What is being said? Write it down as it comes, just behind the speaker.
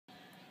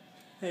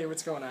Hey,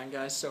 what's going on,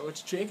 guys? So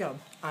it's Jacob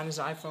on his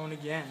iPhone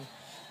again.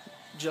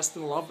 Just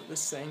in love with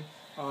this thing.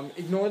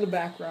 Ignore the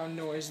background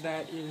noise.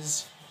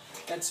 That's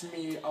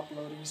me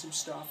uploading some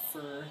stuff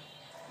for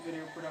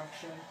video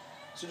production.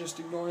 So just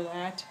ignore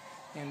that.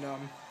 And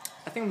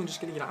I think I'm just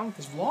gonna get on with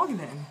this vlog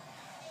then.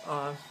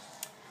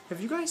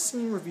 Have you guys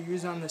seen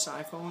reviews on this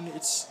iPhone?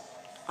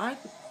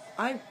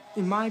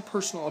 In my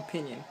personal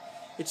opinion,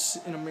 it's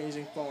an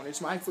amazing phone. It's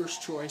my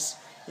first choice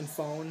in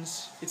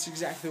phones. It's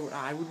exactly what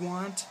I would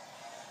want.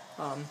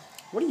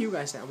 What do you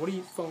guys have? What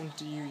phones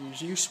do you use?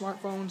 Do you use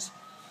smartphones?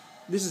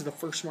 This is the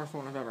first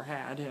smartphone I've ever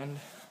had, and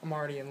I'm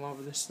already in love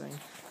with this thing.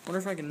 Wonder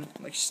if I can,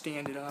 like,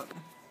 stand it up.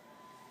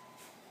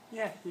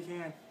 Yeah, you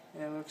can.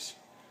 Yeah, it looks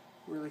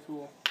really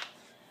cool.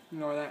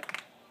 Ignore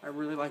that. I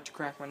really like to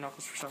crack my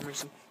knuckles for some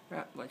reason.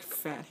 Got, like,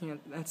 fat hand.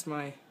 That's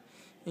my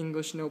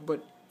English note,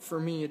 but for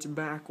me, it's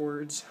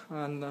backwards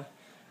on the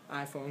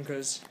iPhone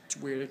because it's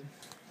weird.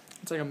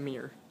 It's like a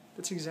mirror.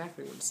 That's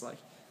exactly what it's like.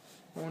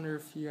 I wonder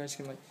if you guys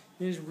can, like,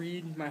 you just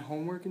read my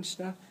homework and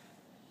stuff.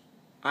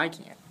 I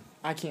can't.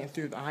 I can't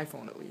through the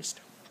iPhone, at least.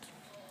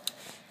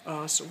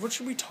 So what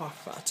should we talk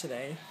about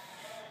today?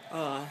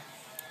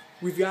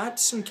 We've got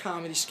some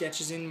comedy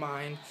sketches in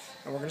mind,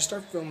 and we're going to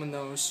start filming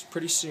those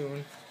pretty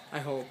soon, I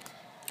hope.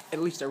 At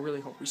least I really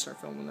hope we start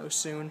filming those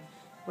soon.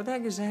 What the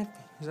heck is that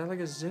thing? Is that like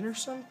a zit or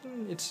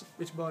something? It's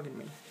bugging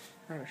me.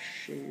 I gotta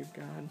shave,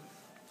 God.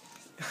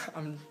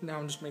 I'm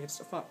just making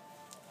stuff up.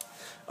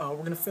 We're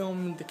going to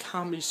film the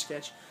comedy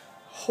sketch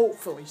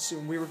hopefully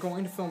soon. We were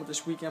going to film it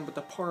this weekend, but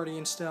the party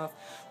and stuff,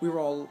 we were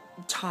all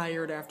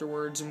tired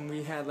afterwards, and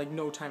we had, like,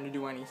 no time to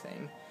do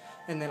anything.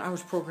 And then I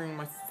was programming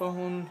my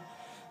phone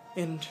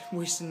and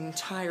wasted an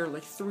entire,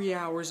 like, 3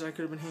 hours. I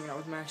could have been hanging out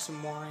with Max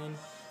and Wine,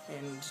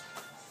 and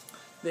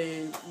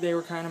they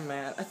were kind of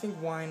mad. I think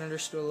Wine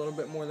understood a little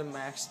bit more than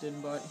Max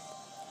did, but,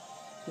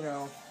 you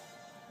know,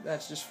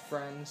 that's just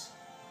friends.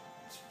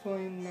 Let's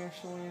play the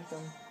national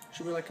anthem.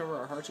 Should we, like, cover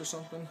our hearts or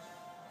something?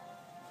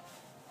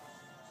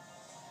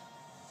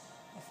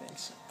 I think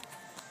so.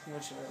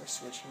 What should I, like,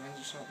 switch hands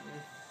or something?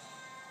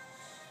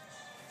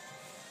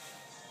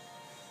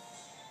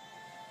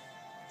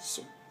 It's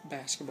a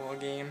basketball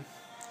game.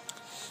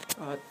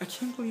 I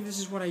can't believe this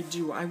is what I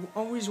do. I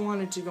always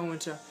wanted to go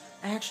into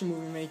action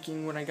movie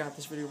making when I got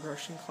this video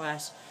production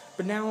class,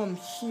 but now I'm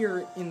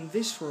here in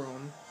this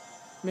room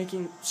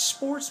making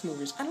sports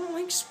movies. I don't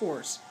like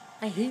sports.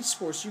 I hate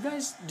sports. Did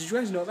you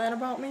guys know that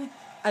about me?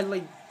 I,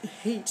 like,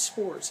 hate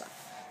sports.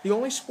 The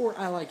only sport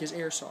I like is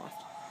airsoft.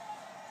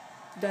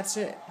 That's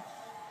it.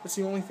 That's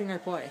the only thing I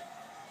play.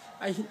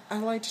 I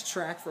liked to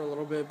track for a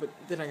little bit, but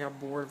then I got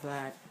bored of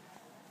that.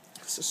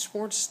 So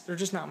sports, they're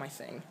just not my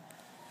thing.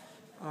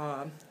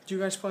 Do you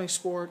guys play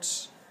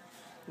sports?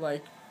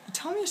 Like,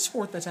 tell me a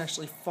sport that's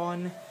actually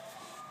fun.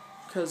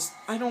 Because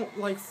I don't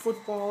like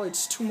football.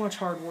 It's too much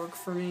hard work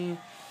for me.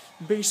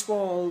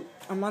 Baseball,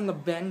 I'm on the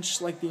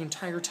bench, like, the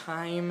entire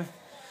time.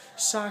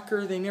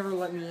 Soccer, they never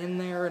let me in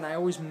there, and I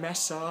always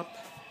mess up.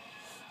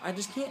 I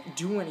just can't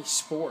do any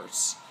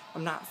sports.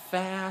 I'm not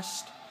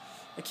fast.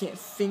 I can't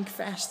think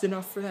fast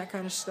enough for that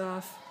kind of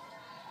stuff.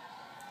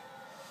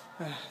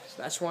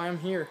 That's why I'm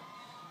here,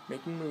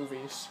 making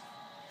movies.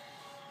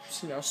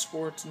 So, you know,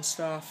 sports and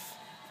stuff,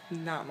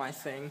 not my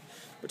thing.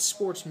 But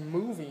sports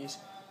movies,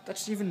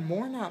 that's even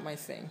more not my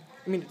thing.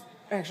 I mean,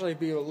 actually, it'd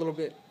be a little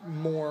bit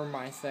more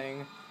my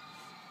thing.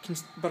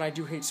 But I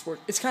do hate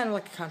sports. It's kind of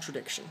like a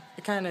contradiction.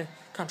 It kind of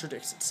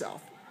contradicts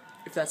itself,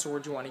 if that's the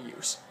word you want to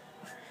use.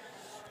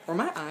 Are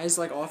my eyes,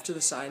 like, off to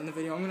the side in the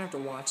video? I'm going to have to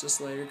watch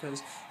this later,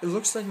 because it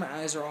looks like my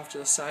eyes are off to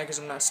the side because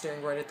I'm not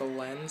staring right at the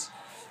lens.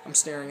 I'm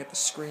staring at the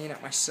screen, at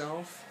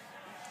myself.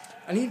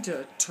 I need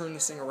to turn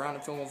this thing around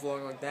and film a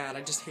vlog like that.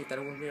 I just hate that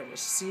I wouldn't be able to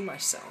see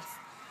myself.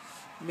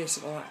 It makes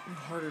it a lot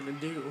harder to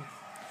do.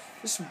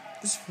 This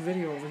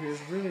video over here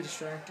is really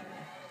distracting me.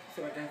 I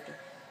feel like I have to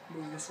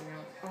move this thing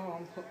out. Oh,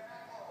 I'm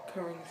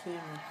covering the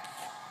camera.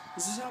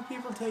 Is this how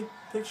people take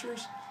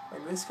pictures?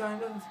 Like this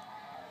kind of?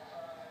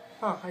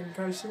 Huh, I can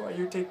kind of see why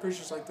you take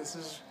pictures like this.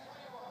 This is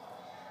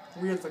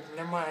weird looking.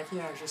 Never mind, I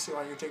can't actually see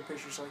why you take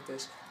pictures like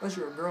this. Unless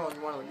you're a girl and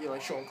you want to be,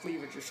 like, showing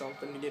cleavage or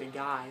something to get a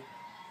guy.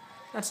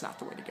 That's not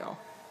the way to go.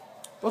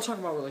 We'll talk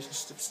about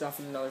relationship stuff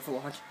in another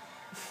vlog.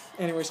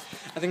 Anyways,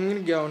 I think I'm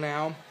going to go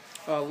now.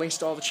 Links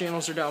to all the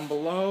channels are down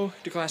below.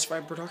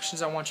 Declassified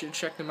Productions, I want you to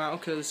check them out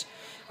because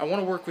I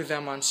want to work with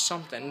them on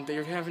something. They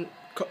haven't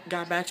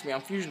got back to me on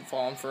Fusion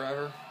Fallen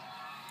forever.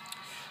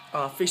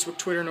 Facebook,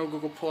 Twitter, no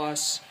Google+.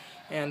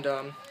 And,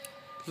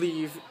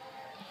 leave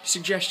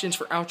suggestions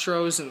for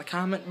outros in the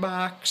comment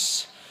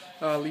box.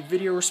 Leave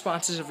video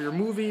responses of your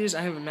movies.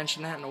 I haven't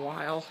mentioned that in a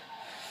while.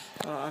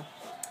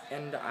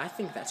 And I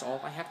think that's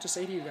all I have to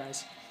say to you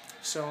guys.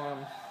 So,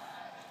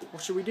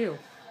 what should we do?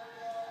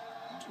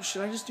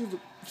 Should I just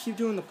keep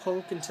doing the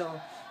poke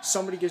until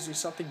somebody gives me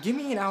something? Give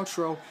me an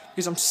outro,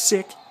 because I'm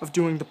sick of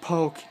doing the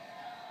poke.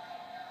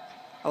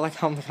 I like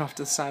how I'm looking off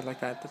to the side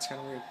like that. That's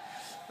kind of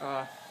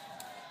weird.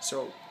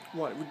 So,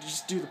 what? Would you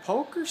just do the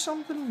poke or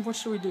something? What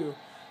should we do?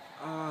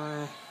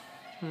 I'm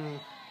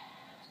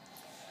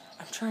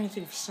trying to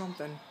think of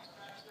something.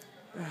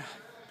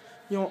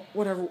 You know,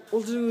 whatever.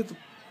 We'll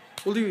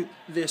do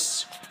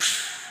this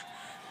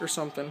or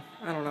something.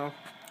 I don't know.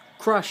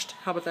 Crushed.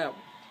 How about that?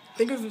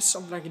 Think of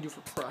something I can do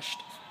for crushed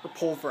or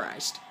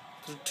pulverized.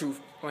 Those are two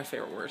of my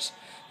favorite words.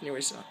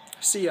 Anyways,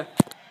 see ya.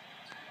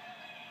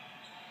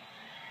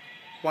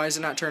 Why is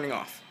it not turning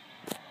off?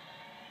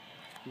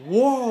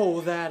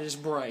 Whoa, that is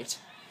bright.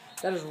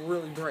 That is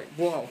really bright.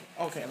 Whoa.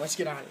 Okay, let's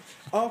get out of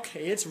here.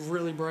 Okay, it's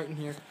really bright in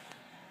here.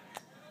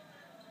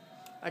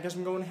 I guess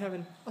I'm going to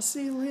heaven. I'll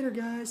see you later,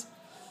 guys.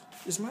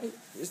 Is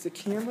the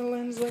camera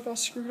lens like all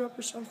screwed up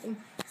or something?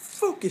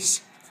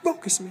 Focus,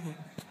 man.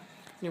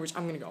 Anyways,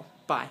 I'm gonna go.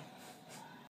 Bye.